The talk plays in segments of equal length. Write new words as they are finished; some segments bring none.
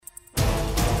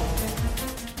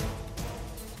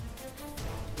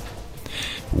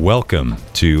Welcome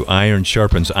to Iron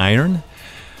Sharpens Iron,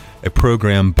 a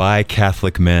program by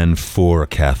Catholic men for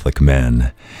Catholic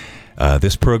men.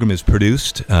 This program is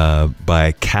produced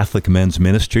by Catholic Men's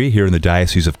Ministry here in the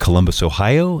Diocese of Columbus,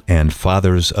 Ohio, and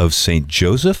Fathers of St.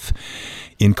 Joseph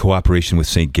in cooperation with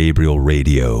St. Gabriel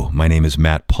Radio. My name is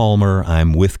Matt Palmer.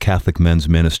 I'm with Catholic Men's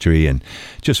Ministry and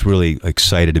just really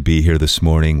excited to be here this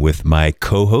morning with my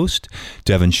co-host,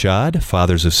 Devin Schad,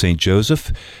 Fathers of St.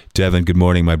 Joseph. Devin, good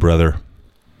morning, my brother.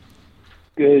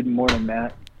 Good morning,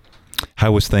 Matt.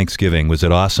 How was Thanksgiving? Was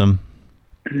it awesome?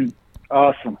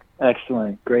 Awesome.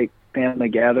 Excellent. Great family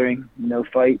gathering. No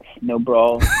fights, no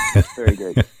brawls. Very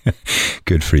good.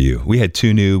 Good for you. We had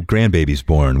 2 new grandbabies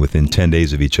born within 10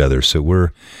 days of each other, so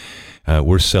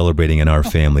we're celebrating in our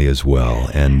family as well.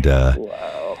 And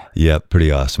wow. Yeah,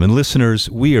 pretty awesome. And listeners,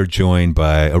 we are joined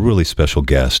by a really special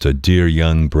guest, a dear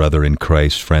young brother in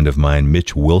Christ, friend of mine,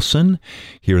 Mitch Wilson,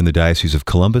 here in the Diocese of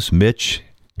Columbus. Mitch,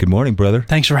 good morning, brother.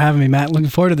 Thanks for having me, Matt. Looking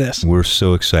forward to this. We're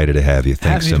so excited to have you.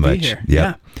 Thanks so much. Be here.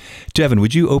 Yep. Yeah. Devin,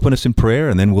 would you open us in prayer,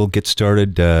 and then we'll get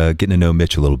started getting to know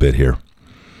Mitch a little bit here.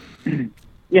 Yeah.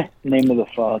 In the name of the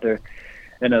Father,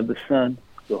 and of the Son,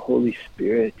 the Holy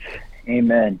Spirit.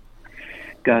 Amen.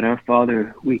 God, our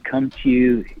Father, we come to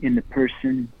you in the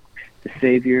person, the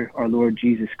Savior, our Lord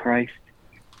Jesus Christ,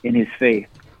 in his faith.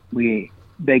 We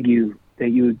beg you that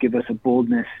you would give us a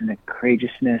boldness and a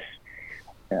courageousness,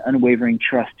 unwavering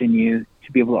trust in you,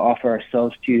 to be able to offer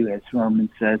ourselves to you, as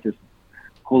Romans says, as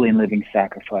holy and living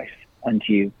sacrifice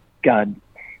unto you. God,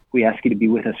 we ask you to be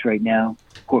with us right now.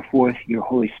 Pour forth your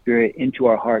Holy Spirit into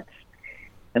our hearts.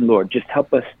 And Lord, just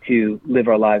help us to live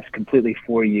our lives completely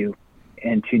for you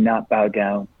and to not bow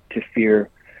down to fear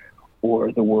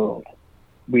or the world.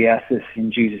 We ask this in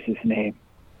Jesus' name.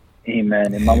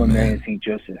 Amen. And Mama Mary and St.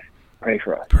 Joseph, pray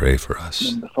for us. Pray for us. In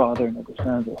the name of the Father, and of the Son,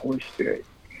 and of the Holy Spirit.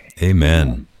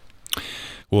 Amen.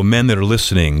 Well, men that are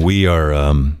listening, we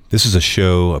are, this is a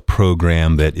show, a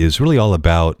program that is really all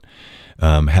about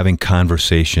having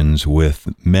conversations with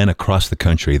men across the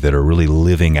country that are really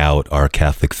living out our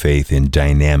Catholic faith in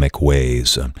dynamic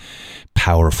ways,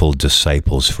 powerful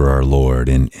disciples for our Lord.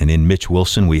 And in Mitch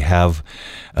Wilson, we have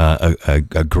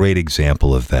a great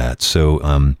example of that.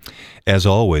 So, as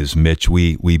always, Mitch,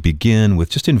 we begin with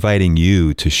just inviting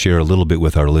you to share a little bit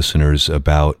with our listeners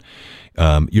about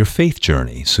your faith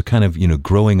journey. So kind of,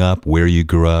 growing up, where you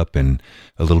grew up, and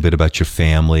a little bit about your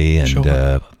family and,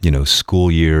 Sure.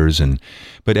 School years.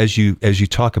 But as you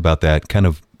talk about that, kind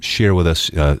of share with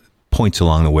us points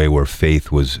along the way where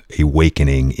faith was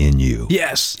awakening in you.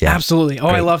 Yes, Yeah. absolutely. Oh,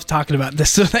 Great. I love talking about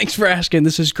this. So thanks for asking.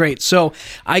 This is great. So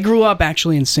I grew up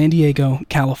actually in San Diego,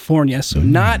 California. So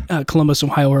not Columbus,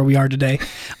 Ohio, where we are today.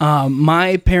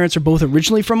 My parents are both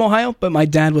originally from Ohio, but my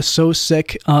dad was so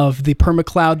sick of the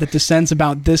permacloud that descends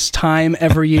about this time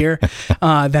every year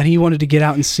that he wanted to get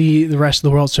out and see the rest of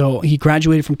the world. So he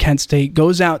graduated from Kent State,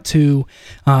 goes out to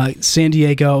San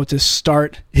Diego to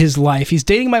start his life. He's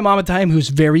dating my mom at the time, who's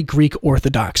very Greek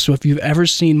Orthodox. So if you've ever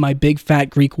seen My Big Fat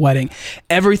Greek Wedding,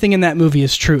 everything in that movie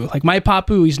is true. Like my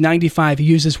papu, he's 95. He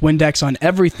uses Windex on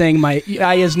everything. My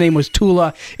Aya's name was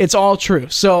Tula. It's all true.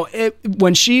 So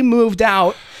when she moved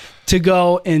out to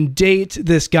go and date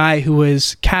this guy who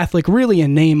was Catholic, really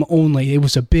in name only, it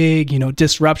was a big,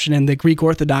 disruption in the Greek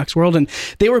Orthodox world. And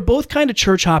they were both kind of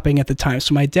church hopping at the time.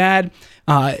 So my dad,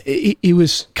 he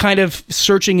was kind of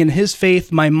searching in his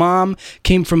faith. My mom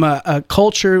came from a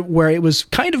culture where it was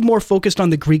kind of more focused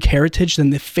on the Greek heritage than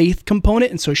the faith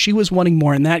component. And so she was wanting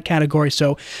more in that category.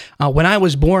 So when I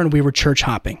was born, we were church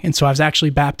hopping. And so I was actually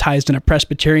baptized in a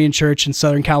Presbyterian church in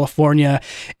Southern California.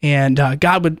 And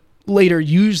God would later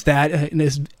use that in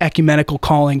his ecumenical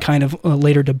calling kind of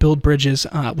later to build bridges,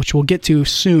 which we'll get to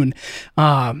soon.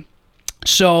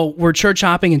 So we're church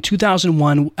hopping in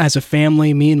 2001 as a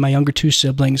family. Me and my younger 2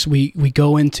 siblings, we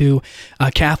go into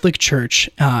a Catholic church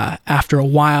after a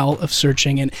while of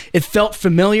searching, and it felt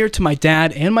familiar to my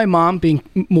dad and my mom, being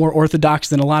more Orthodox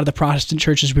than a lot of the Protestant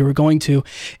churches we were going to.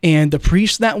 And the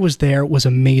priest that was there was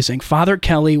amazing. Father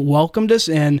Kelly welcomed us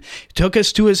in, took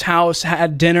us to his house,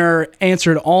 had dinner,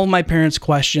 answered all my parents'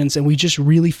 questions, and we just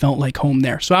really felt like home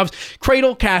there. So I was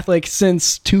cradle Catholic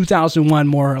since 2001,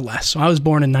 more or less. So I was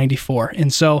born in 94.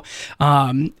 And so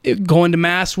going to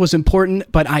Mass was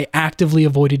important, but I actively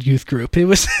avoided youth group. It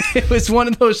was one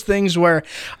of those things where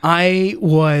I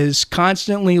was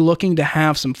constantly looking to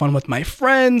have some fun with my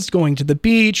friends, going to the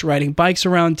beach, riding bikes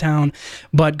around town,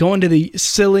 but going to the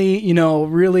silly,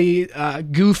 really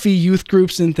goofy youth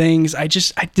groups and things, I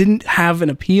didn't have an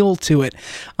appeal to it.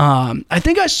 I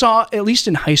think I saw, at least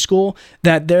in high school,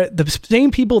 that the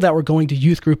same people that were going to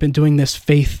youth group and doing this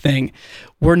faith thing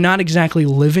we're not exactly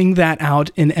living that out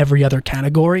in every other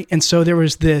category. And so there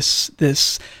was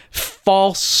this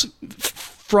false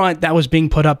front that was being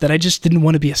put up that I just didn't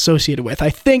want to be associated with, I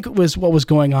think was what was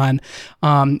going on.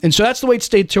 And so that's the way it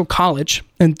stayed till college,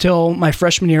 until my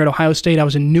freshman year at Ohio State. I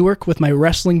was in Newark with my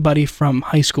wrestling buddy from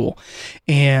high school.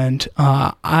 And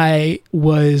I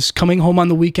was coming home on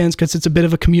the weekends because it's a bit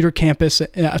of a commuter campus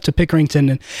to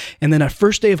Pickerington. And then the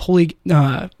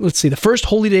first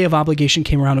Holy Day of Obligation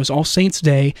came around. It was All Saints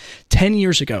Day 10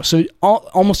 years ago. So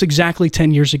almost exactly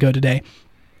 10 years ago today.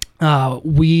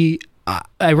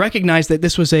 I recognized that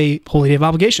this was a holy day of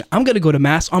obligation. I'm going to go to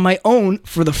Mass on my own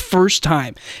for the first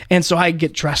time. And so I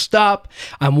get dressed up.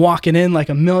 I'm walking in like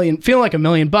feeling like $1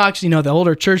 million. The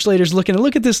older church leaders look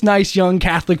at this nice young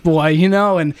Catholic boy,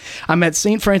 and I'm at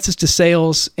St. Francis de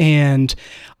Sales, and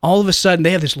all of a sudden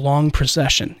they have this long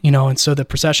procession, and so the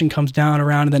procession comes down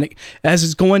around, and then as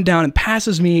it's going down and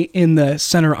passes me in the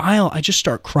center aisle, I just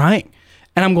start crying.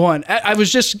 And I'm going, I was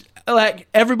just like,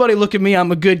 everybody look at me,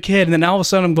 I'm a good kid. And then all of a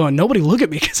sudden I'm going, nobody look at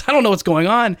me because I don't know what's going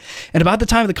on. And about the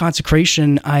time of the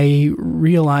consecration, I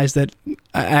realized that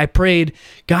I prayed,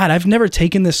 God, I've never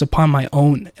taken this upon my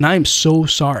own. And I am so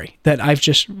sorry that I've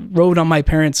just rode on my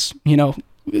parents'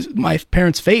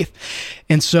 faith.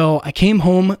 And so I came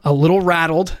home a little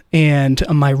rattled, and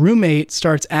my roommate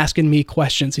starts asking me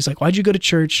questions. He's like, why'd you go to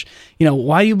church?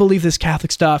 Why do you believe this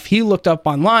Catholic stuff? He looked up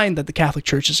online that the Catholic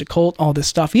Church is a cult, all this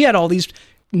stuff. He had all these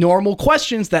normal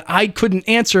questions that I couldn't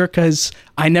answer because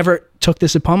I never took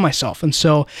this upon myself. And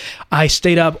so I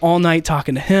stayed up all night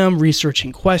talking to him,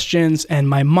 researching questions, and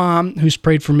my mom, who's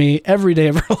prayed for me every day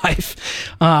of her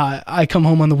life, I come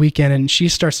home on the weekend and she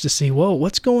starts to see, whoa,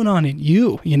 what's going on in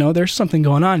you? There's something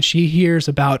going on. She hears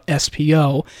about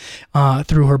SPO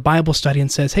through her Bible study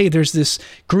and says, hey, there's this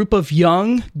group of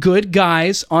young, good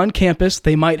guys on campus.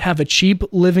 They might have a cheap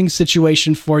living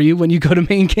situation for you when you go to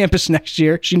main campus next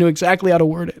year. She knew exactly how to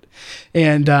word it.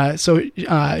 And so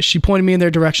she pointed me in their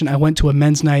direction. I went to a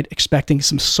men's night expecting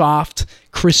some soft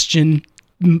Christian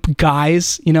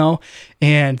guys,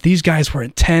 and these guys were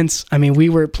intense. I mean, we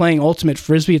were playing ultimate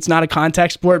frisbee. It's not a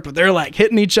contact sport, but they're like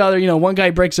hitting each other. One guy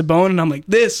breaks a bone and I'm like,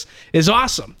 this is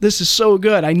awesome. This is so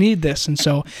good. I need this. And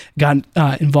so got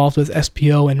involved with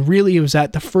SPO, and really it was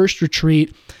at the first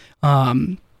retreat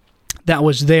that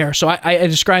was there. So I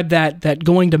described that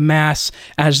going to Mass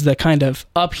as the kind of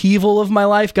upheaval of my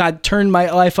life. God turned my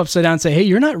life upside down and say, hey,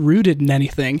 you're not rooted in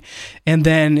anything. And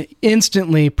then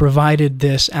instantly provided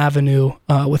this avenue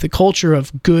with a culture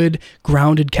of good,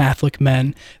 grounded Catholic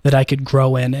men that I could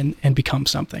grow in and become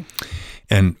something.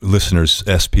 And listeners,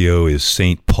 SPO is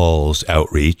St. Paul's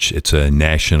Outreach. It's a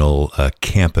national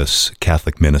campus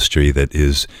Catholic ministry that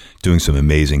is doing some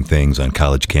amazing things on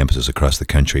college campuses across the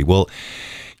country. Well,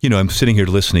 I'm sitting here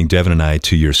listening, Devin and I,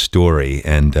 to your story.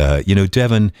 And,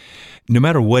 Devin, no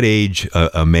matter what age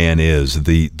a man is,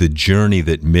 the journey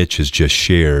that Mitch has just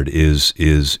shared is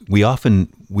we often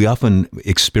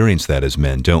experience that as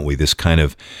men, don't we? This kind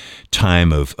of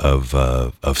time of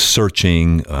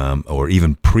searching, or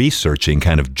even pre-searching,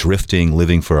 kind of drifting,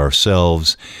 living for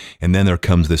ourselves. And then there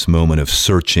comes this moment of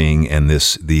searching and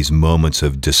these moments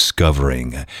of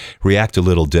discovering. React a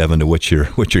little, Devin, to what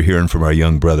you're hearing from our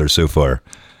young brother so far.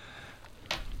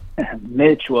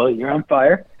 Mitch, well, you're on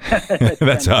fire.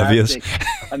 That's obvious. It's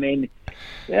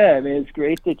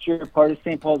great that you're part of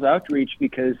St. Paul's Outreach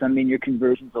because, your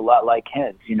conversion's a lot like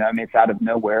his. It's out of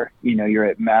nowhere. You're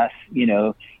at Mass,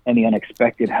 and the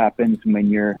unexpected happens when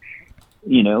you're,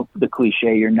 the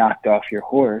cliche, you're knocked off your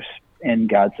horse and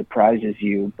God surprises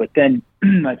you. But then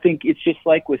I think it's just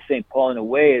like with St. Paul in a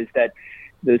way is that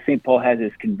St. Paul has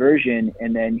his conversion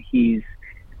and then he's,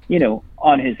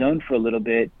 on his own for a little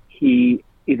bit. He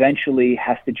eventually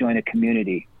has to join a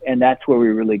community, and that's where we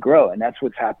really grow. And that's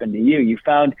what's happened to you. You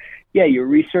found, you're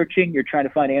researching, you're trying to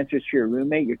find answers for your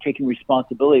roommate, you're taking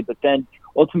responsibility, but then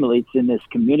ultimately it's in this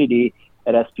community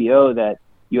at SPO that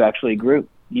you actually grew.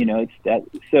 It's that.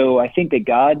 So I think that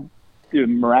God, through a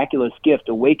miraculous gift,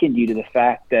 awakened you to the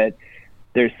fact that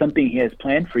there's something he has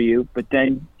planned for you, but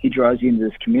then he draws you into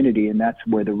this community, and that's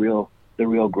where the real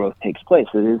growth takes place.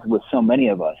 It is with so many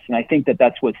of us. And I think that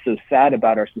that's what's so sad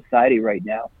about our society right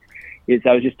now is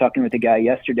I was just talking with a guy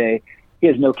yesterday. He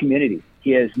has no community.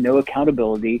 He has no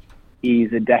accountability.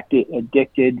 He's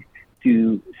addicted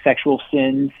to sexual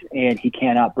sins and he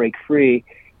cannot break free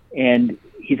and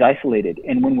he's isolated.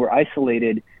 And when we're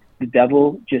isolated, the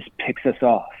devil just picks us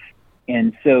off.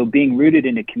 And so being rooted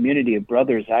in a community of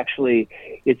brothers, actually,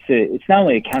 it's not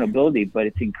only accountability, but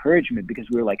it's encouragement because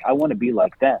we're like, I want to be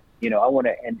like them.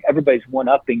 And everybody's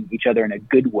one-upping each other in a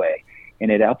good way.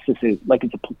 And it helps us like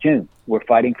it's a platoon. We're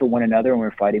fighting for one another and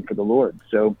we're fighting for the Lord.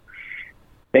 So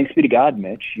Thanks be to God,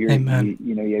 Mitch. Amen.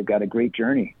 You've got a great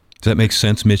journey. Does that make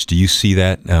sense, Mitch? Do you see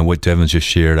that, what Devin's just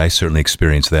shared? I certainly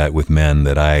experience that with men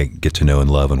that I get to know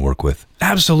and love and work with.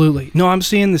 Absolutely. No, I'm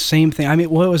seeing the same thing. I mean,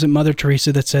 what was it Mother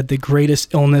Teresa that said the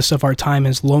greatest illness of our time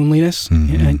is loneliness?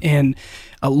 Mm-hmm. And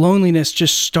loneliness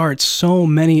just starts so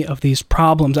many of these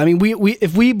problems. I mean, we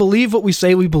if we believe what we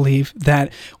say we believe,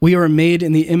 that we are made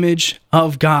in the image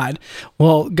of God,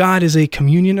 well, God is a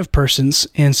communion of persons,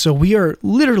 and so we are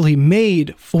literally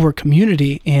made for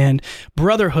community, and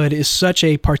brotherhood is such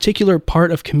a particular part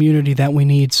of community that we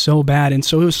need so bad. And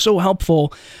so it was so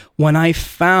helpful when I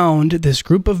found this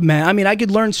group of men. I mean, I could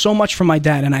learn so much from my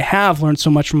dad, and I have learned so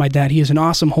much from my dad. He is an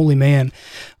awesome, holy man.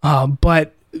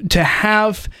 But to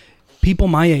have people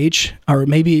my age, or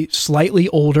maybe slightly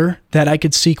older, that I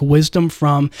could seek wisdom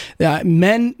from,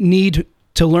 men need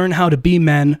to learn how to be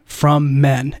men from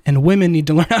men, and women need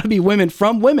to learn how to be women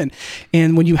from women.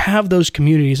 And when you have those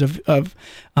communities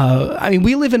I mean,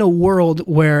 we live in a world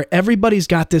where everybody's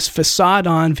got this facade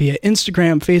on via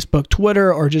Instagram, Facebook,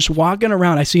 Twitter, or just walking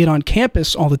around. I see it on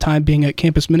campus all the time, being at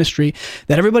campus ministry,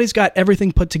 that everybody's got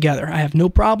everything put together. I have no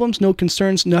problems, no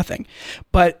concerns, nothing.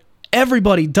 But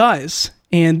everybody does.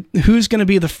 And who's going to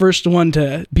be the first one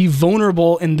to be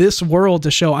vulnerable in this world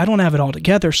to show I don't have it all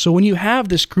together? So when you have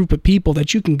this group of people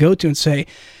that you can go to and say,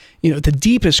 the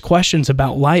deepest questions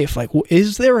about life, like,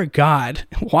 is there a God?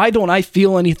 Why don't I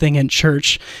feel anything in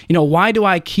church? Why do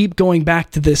I keep going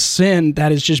back to this sin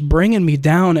that is just bringing me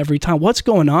down every time? What's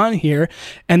going on here?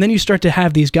 And then you start to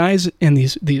have these guys and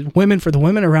these women, for the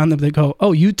women around them, that go,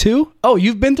 oh, you too? Oh,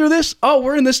 you've been through this? Oh,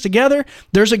 we're in this together?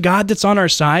 There's a God that's on our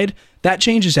side. That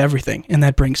changes everything, and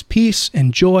that brings peace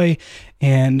and joy.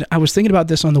 And I was thinking about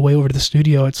this on the way over to the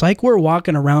studio. It's like we're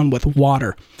walking around with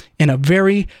water in a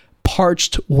very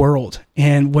parched world.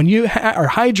 And when you are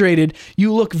hydrated,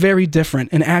 you look very different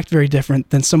and act very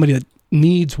different than somebody that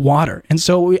needs water. And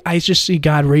so I just see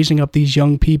God raising up these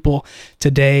young people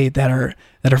today that are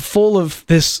full of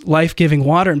this life-giving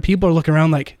water, and people are looking around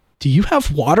like, do you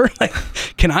have water? Like,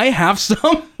 can I have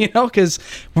some? Because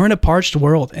we're in a parched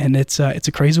world, and it's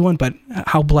a crazy one, but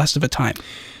how blessed of a time.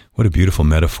 What a beautiful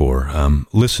metaphor.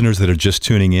 Listeners that are just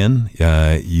tuning in,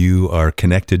 you are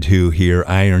connected to here,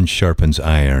 Iron Sharpens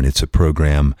Iron. It's a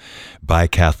program by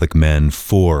Catholic men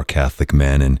for Catholic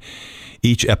men. And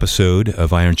each episode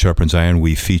of Iron Sharpens Iron,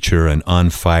 we feature an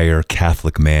on-fire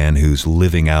Catholic man who's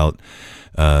living out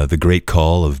the great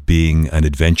call of being an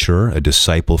adventurer, a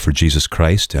disciple for Jesus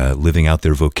Christ, living out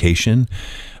their vocation,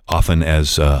 often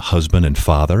as a husband and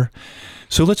father.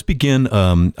 So let's begin.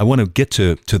 I want to get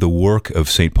to the work of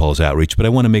St. Paul's Outreach, but I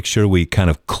want to make sure we kind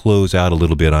of close out a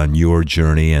little bit on your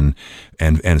journey and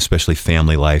especially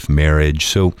family life, marriage.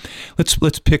 So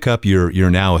let's pick up. You're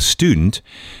now a student,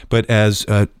 but as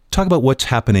talk about what's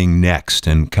happening next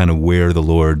and kind of where the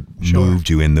Lord moved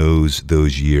you in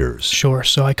those years. Sure.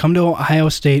 So I come to Ohio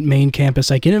State main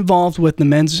campus. I get involved with the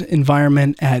men's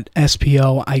environment at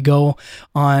SPO. I go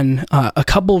on a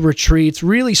couple retreats,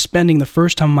 really spending the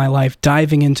first time of my life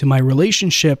diving into my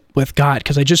relationship with God,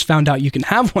 because I just found out you can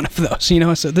have one of those,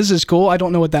 so this is cool. I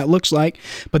don't know what that looks like,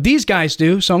 but these guys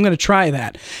do, so I'm going to try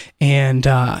that. And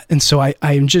so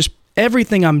I'm just,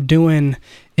 everything I'm doing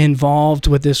involved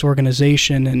with this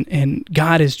organization, and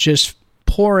God is just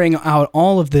pouring out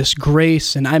all of this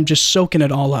grace, and I'm just soaking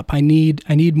it all up. I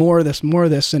need more of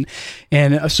this,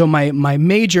 and so my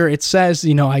major, it says,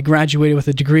 I graduated with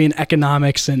a degree in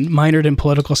economics and minored in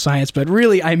political science, but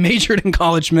really I majored in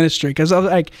college ministry, because I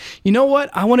was like, you know what,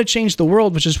 I want to change the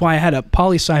world, which is why I had a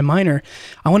poli-sci minor.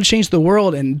 I want to change the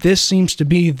world, and this seems to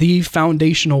be the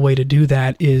foundational way to do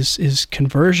that is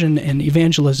conversion and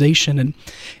evangelization,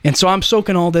 and so I'm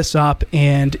soaking all this up,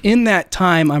 and in that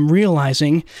time I'm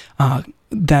realizing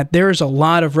that there is a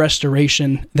lot of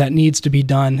restoration that needs to be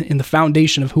done in the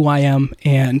foundation of who I am,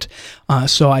 and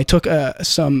so I took a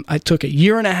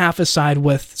year and a half aside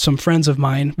with some friends of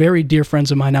mine, very dear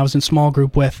friends of mine I was in small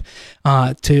group with,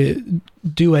 to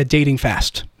do a dating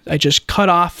fast. I just cut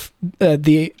off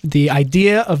the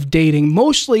idea of dating,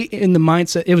 mostly in the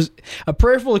mindset. It was a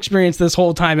prayerful experience this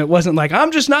whole time. It wasn't like,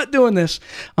 I'm just not doing this.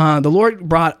 The Lord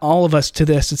brought all of us to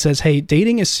this. It says, hey,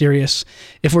 dating is serious.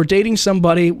 If we're dating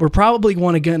somebody, we're probably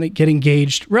going to get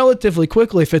engaged relatively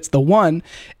quickly if it's the one.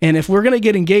 And if we're going to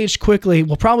get engaged quickly,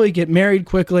 we'll probably get married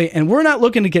quickly. And we're not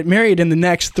looking to get married in the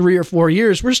next 3 or 4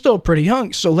 years. We're still pretty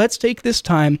young. So let's take this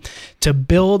time to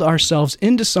build ourselves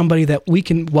into somebody that we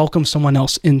can welcome someone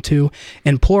else into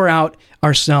and pour out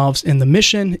ourselves in the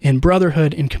mission, in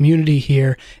brotherhood, in community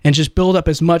here, and just build up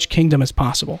as much kingdom as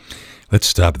possible. Let's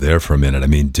stop there for a minute. I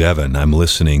mean, Devin, I'm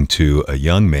listening to a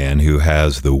young man who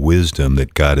has the wisdom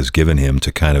that God has given him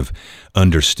to kind of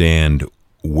understand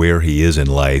where he is in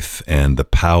life and the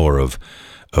power of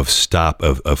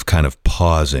kind of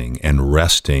pausing and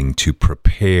resting to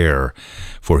prepare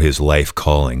for his life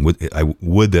calling. I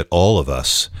would that all of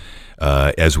us,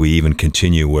 as we even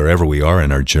continue wherever we are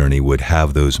in our journey, would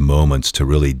have those moments to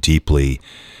really deeply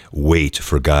wait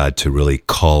for God to really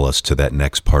call us to that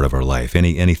next part of our life.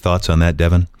 Any thoughts on that,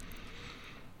 Devin?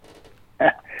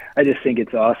 I just think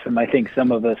it's awesome. I think for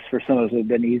some of us, it's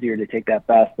been easier to take that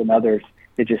fast than others.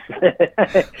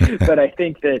 But I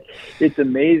think that it's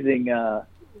amazing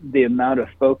the amount of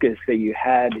focus that you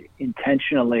had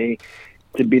intentionally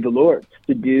to be the Lord's,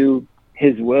 to do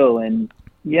his will. And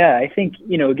yeah, I think,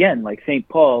 again, like St.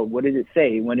 Paul, what did it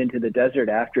say? He went into the desert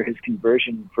after his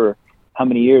conversion for how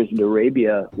many years into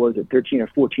Arabia? Was it 13 or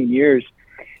 14 years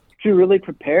to really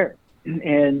prepare?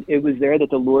 And it was there that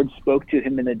the Lord spoke to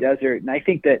him in the desert. And I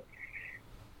think that,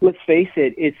 let's face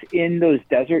it, it's in those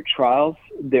desert trials,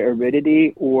 the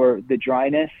aridity or the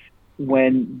dryness,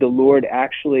 when the Lord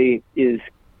actually is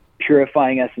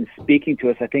purifying us and speaking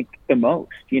to us, I think, the most.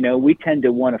 We tend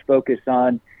to want to focus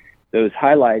on those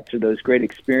highlights or those great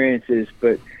experiences,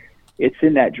 but it's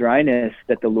in that dryness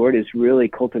that the Lord is really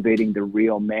cultivating the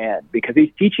real man, because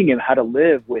he's teaching him how to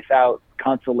live without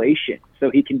consolation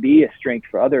so he can be a strength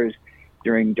for others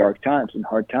during dark times and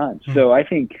hard times. So I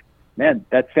think, man,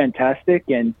 that's fantastic,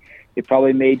 and it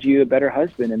probably made you a better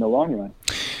husband in the long run.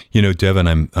 Devin,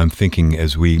 I'm thinking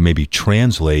as we maybe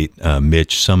translate,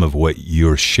 Mitch, some of what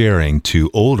you're sharing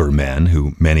to older men,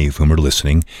 who many of whom are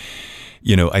listening.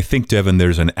 I think, Devin,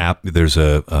 there's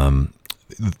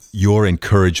your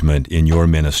encouragement in your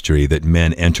ministry that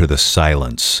men enter the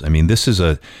silence. I mean, this is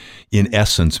in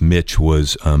essence, Mitch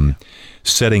was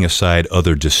setting aside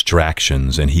other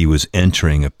distractions, and he was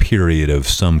entering a period of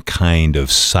some kind of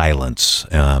silence.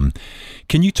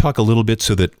 Can you talk a little bit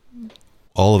so that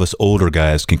all of us older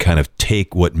guys can kind of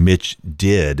take what Mitch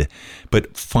did,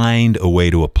 but find a way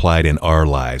to apply it in our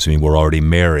lives? I mean, we're already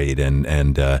married,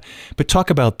 but talk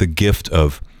about the gift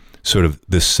of sort of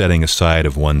this setting aside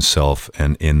of oneself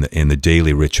and in the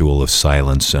daily ritual of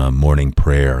silence, morning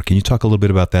prayer. Can you talk a little bit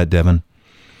about that, Devin?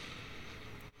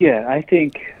 Yeah, I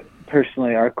think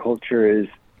personally our culture is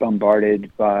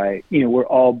bombarded by, we're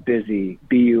all busy,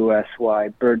 B-U-S-Y,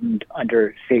 burdened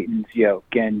under Satan's yoke.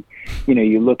 And,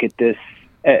 you look at this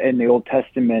in the Old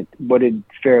Testament, what did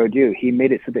Pharaoh do? He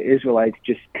made it so the Israelites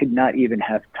just could not even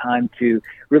have time to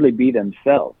really be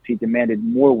themselves. He demanded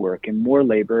more work and more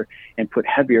labor and put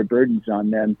heavier burdens on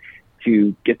them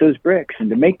to get those bricks and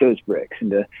to make those bricks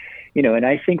and to, and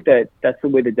I think that that's the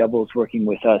way the devil is working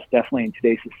with us. Definitely in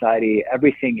today's society,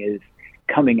 everything is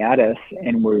coming at us,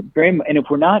 and and if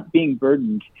we're not being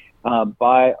burdened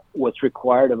by what's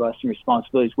required of us and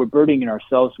responsibilities, we're burdening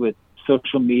ourselves with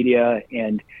social media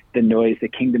and the noise, the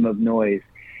kingdom of noise.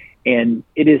 And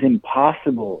it is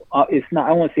impossible. It's not,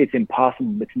 I won't say it's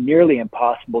impossible, but it's nearly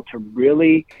impossible to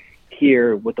really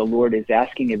hear what the Lord is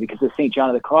asking of, because as St. John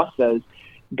of the Cross says,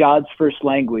 God's first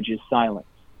language is silence.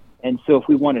 And so if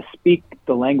we want to speak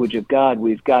the language of God,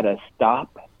 we've got to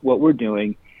stop what we're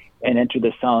doing and enter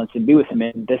the silence and be with him.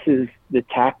 And this is the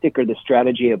tactic or the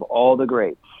strategy of all the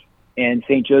greats. And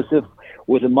St. Joseph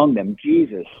was among them.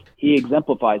 Jesus, he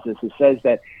exemplifies this. It says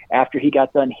that after he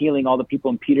got done healing all the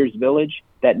people in Peter's village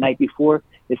that night before,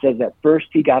 it says that first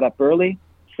he got up early,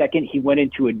 second he went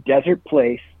into a desert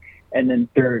place, and then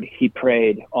third he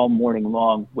prayed all morning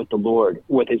long with the Lord,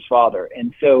 with his Father.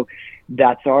 And so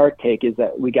that's our take, is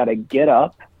that we got to get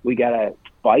up, we got to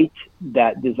fight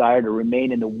that desire to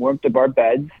remain in the warmth of our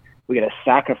beds, we got to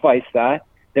sacrifice that,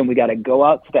 then we got to go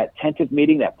out to that tent of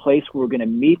meeting, that place where we're going to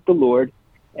meet the Lord,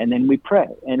 and then we pray.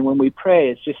 And when we pray,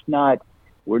 it's just not,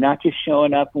 we're not just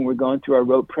showing up when we're going through our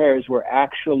rote prayers, we're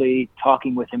actually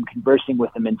talking with him, conversing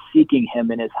with him, and seeking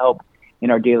him and his help in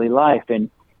our daily life. And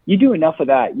you do enough of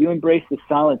that, you embrace the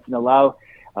silence and allow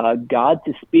God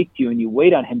to speak to you, and you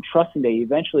wait on him, trusting that he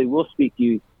eventually will speak to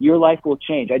you, your life will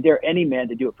change. I dare any man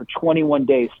to do it for 21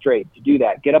 days straight, to do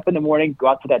that. Get up in the morning, go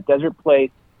out to that desert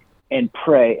place, and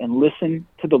pray and listen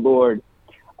to the Lord.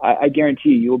 I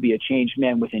guarantee you will be a changed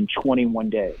man within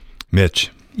 21 days. Mitch.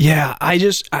 Yeah,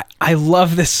 I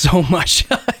love this so much.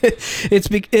 This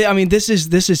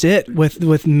is it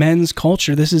with men's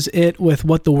culture. This is it with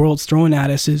what the world's throwing at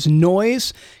us is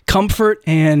noise, comfort,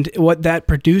 and what that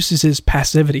produces is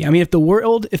passivity. I mean, if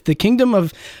the kingdom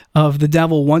of the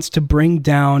devil wants to bring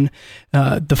down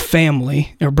the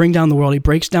family or bring down the world, he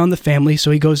breaks down the family.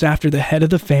 So he goes after the head of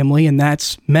the family, and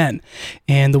that's men.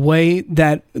 And the way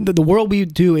that the world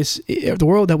the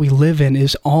world that we live in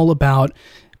is all about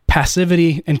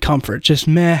passivity and comfort. Just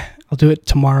I'll do it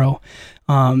tomorrow.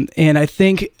 And I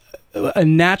think a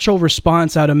natural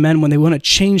response out of men when they want to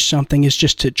change something is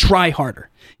just to try harder.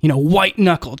 White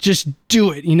knuckle, just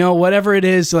do it, whatever it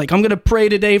is. Like, I'm going to pray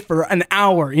today for an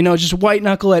hour, just white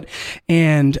knuckle it.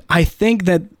 And I think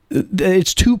that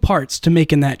it's two parts to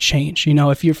making that change.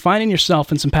 If you're finding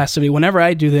yourself in some passivity, whenever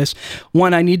I do this,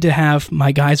 one, I need to have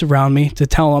my guys around me to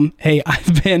tell them, hey,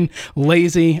 I've been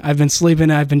lazy, I've been sleeping,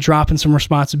 I've been dropping some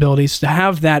responsibilities, to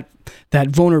have that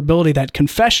vulnerability, that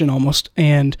confession almost.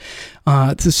 And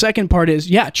the second part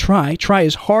is, try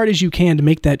as hard as you can to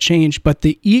make that change. But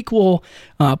the equal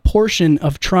portion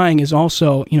of trying is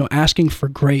also, asking for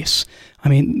grace. I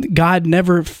mean, God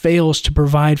never fails to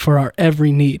provide for our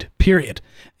every need, period.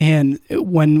 And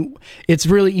when it's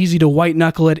really easy to white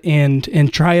knuckle it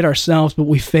and try it ourselves, but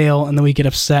we fail and then we get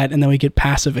upset and then we get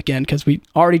passive again because we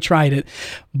already tried it.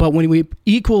 But when we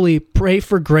equally pray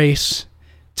for grace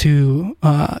to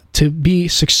be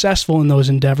successful in those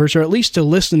endeavors, or at least to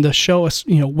listen to show us,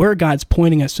 where God's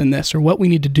pointing us in this or what we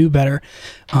need to do better,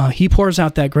 He pours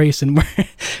out that grace, and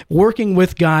working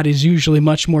with God is usually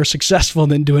much more successful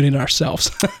than doing it ourselves.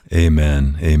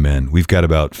 Amen. Amen. We've got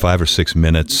about 5 or 6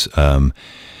 minutes.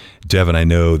 Devin, I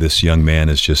know this young man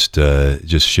is just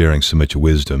sharing so much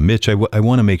wisdom. Mitch, I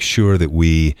want to make sure that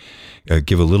we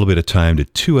give a little bit of time to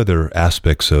two other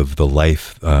aspects of the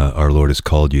life our Lord has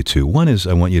called you to. One is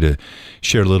I want you to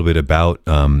share a little bit about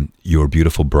your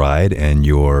beautiful bride and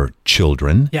your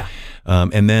children. Yeah.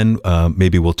 And then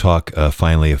maybe we'll talk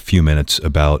finally a few minutes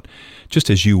about, just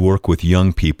as you work with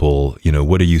young people,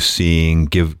 what are you seeing?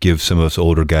 Give some of us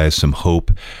older guys some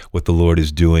hope, what the Lord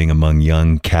is doing among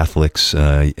young Catholics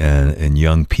and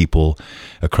young people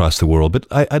across the world. But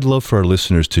I'd love for our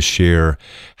listeners to share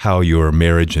how your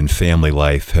marriage and family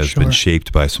life has been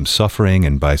shaped by some suffering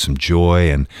and by some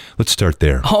joy. And let's start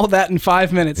there. All that in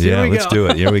 5 minutes. Yeah, let's do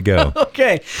it. Here we go.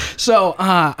 Okay. So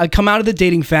I come out of the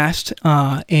dating fast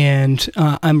and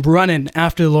I'm running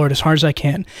after the Lord as hard as I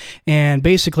can. And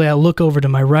basically I look over to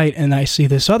my right and I see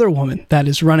this other woman that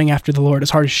is running after the Lord as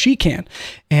hard as she can.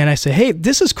 And I say, hey,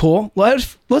 this is cool.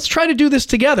 Let's try to do this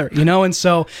together, And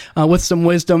so with some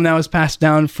wisdom that was passed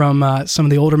down from some of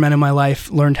the older men in my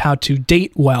life, learned how to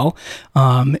date well.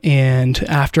 And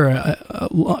after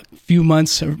a few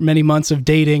months, or many months of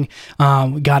dating,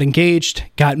 got engaged,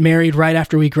 got married right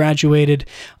after we graduated.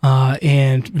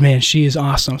 And man, she is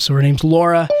awesome. So her name's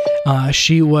Laura.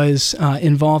 She was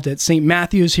involved at St.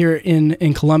 Matthew's here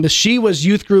in Columbus. She was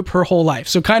youth group her whole life.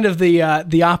 So kind of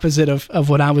the opposite of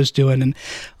what I was doing.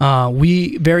 And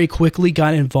we very quickly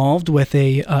got involved with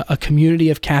a community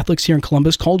of Catholics here in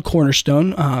Columbus called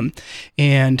Cornerstone.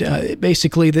 And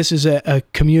basically this is a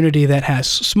community that has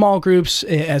small groups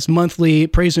as monthly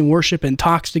praise and worship and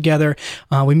talks together.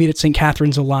 We meet at St.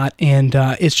 Catherine's a lot. And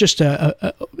it's just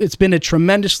it's been a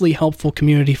tremendously helpful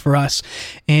community for us.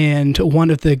 And one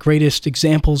of the greatest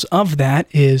examples of that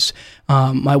is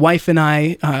my wife and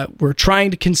I were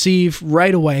trying to conceive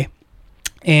right away.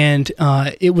 And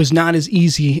it was not as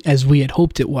easy as we had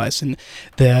hoped it was. And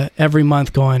every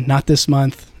month going, not this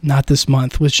month,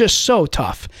 was just so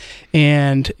tough.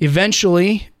 And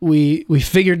eventually we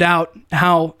figured out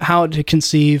how to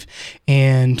conceive,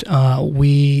 and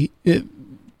we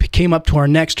came up to our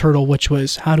next hurdle, which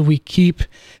was how do we keep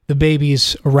the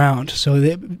babies around?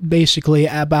 So basically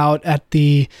about at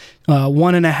the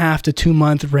 1.5 to 2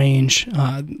 month range,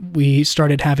 we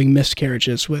started having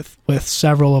miscarriages with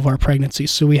several of our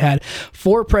pregnancies. So we had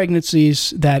 4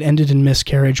 pregnancies that ended in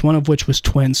miscarriage, one of which was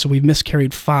twins. So we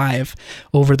miscarried 5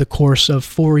 over the course of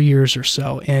 4 years or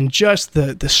so. And just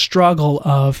the struggle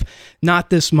of not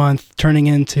this month turning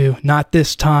into not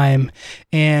this time.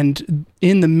 And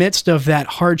in the midst of that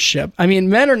hardship, I mean,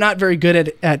 men are not very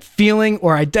good at feeling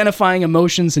or identifying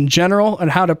emotions in general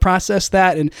and how to process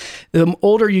that. And the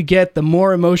older you get, the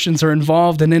more emotions are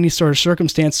involved in any sort of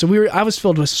circumstance. So I was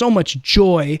filled with so much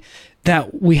joy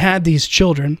that we had these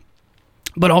children,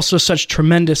 but also such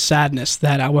tremendous sadness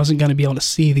that I wasn't going to be able to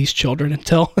see these children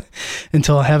until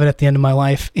I have it at the end of my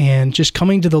life. And just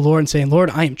coming to the Lord and saying, Lord,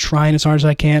 I am trying as hard as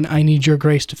I can. I need your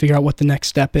grace to figure out what the next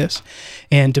step is.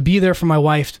 And to be there for my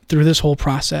wife through this whole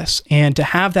process, and to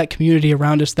have that community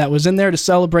around us that was in there to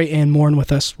celebrate and mourn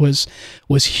with us was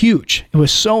huge. It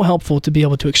was so helpful to be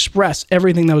able to express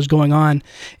everything that was going on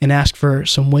and ask for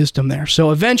some wisdom there.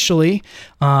 So eventually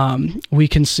we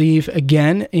conceive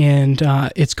again, and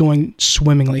it's going swimmingly.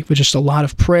 swimmingly with just a lot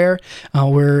of prayer.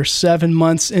 We're 7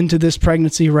 months into this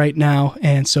pregnancy right now,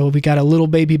 and so we got a little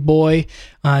baby boy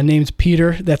named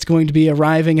Peter that's going to be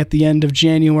arriving at the end of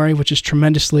January, which is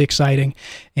tremendously exciting.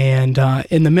 And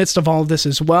in the midst of all of this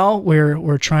as well,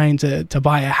 we're trying to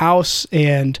buy a house,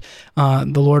 and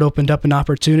the Lord opened up an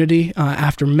opportunity.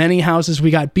 After many houses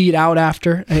we got beat out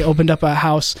after, He opened up a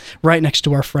house right next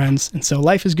to our friends, and so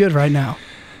life is good right now.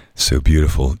 So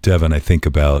beautiful. Devin, I think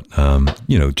about,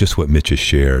 just what Mitch has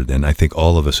shared, and I think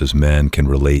all of us as men can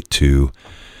relate to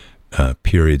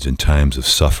periods and times of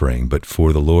suffering, but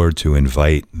for the Lord to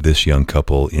invite this young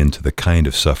couple into the kind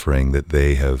of suffering that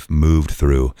they have moved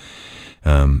through,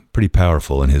 pretty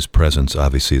powerful, and His presence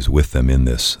obviously is with them in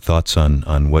this. Thoughts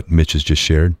on what Mitch has just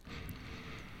shared?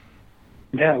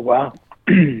 Yeah, wow.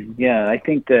 Yeah, I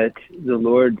think that the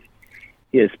Lord,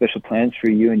 He has special plans for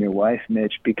you and your wife,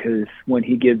 Mitch, because when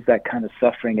He gives that kind of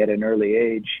suffering at an early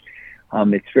age,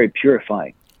 it's very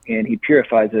purifying. And He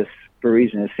purifies us for a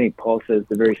reason. As St. Paul says,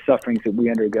 the very sufferings that we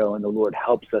undergo, and the Lord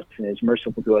helps us and is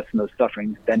merciful to us in those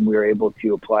sufferings, then we're able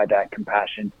to apply that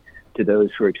compassion to those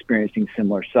who are experiencing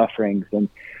similar sufferings. And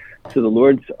so the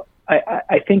Lord's,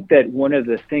 I think that one of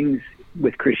the things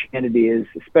with Christianity is,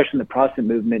 especially in the Protestant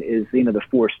movement, is, the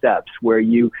 4 steps where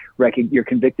you're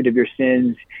convicted of your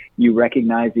sins, you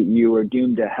recognize that you are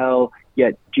doomed to hell,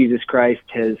 yet Jesus Christ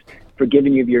has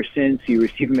forgiven you of your sins, so you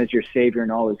receive Him as your Savior,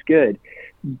 and all is good.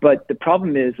 But the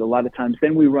problem is, a lot of times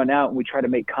then we run out and we try to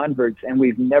make converts, and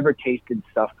we've never tasted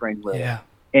suffering really. Yeah.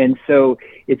 And so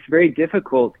it's very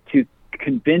difficult to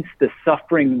convince the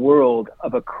suffering world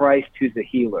of a Christ who's a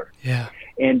healer. Yeah.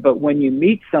 But when you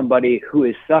meet somebody who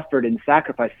has suffered and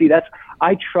sacrificed,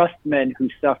 I trust men who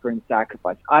suffer and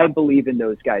sacrifice. I believe in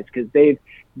those guys because they've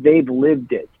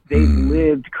lived it. They've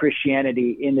lived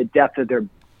Christianity in the depth of their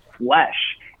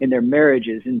flesh, in their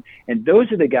marriages. And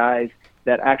those are the guys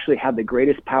that actually have the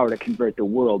greatest power to convert the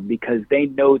world, because they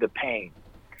know the pain.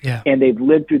 Yeah. And they've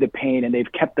lived through the pain, and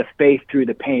they've kept the faith through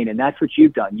the pain. And that's what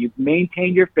you've done. You've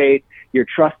maintained your faith, your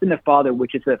trust in the Father,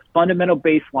 which is a fundamental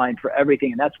baseline for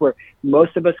everything. And that's where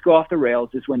most of us go off the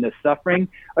rails, is when the suffering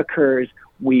occurs,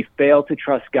 we fail to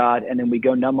trust God, and then we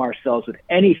go numb ourselves with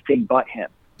anything but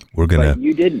Him. But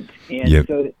you didn't. And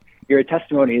so your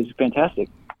testimony is fantastic.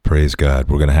 Praise God.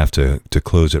 We're going to have to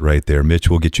close it right there. Mitch,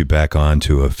 we'll get you back on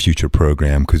to a future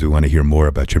program because we want to hear more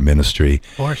about your ministry.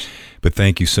 Of course. But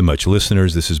thank you so much.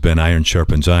 Listeners, this has been Iron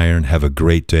Sharpens Iron. Have a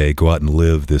great day. Go out and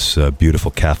live this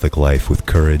beautiful Catholic life with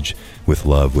courage, with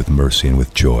love, with mercy, and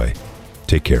with joy.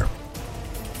 Take care.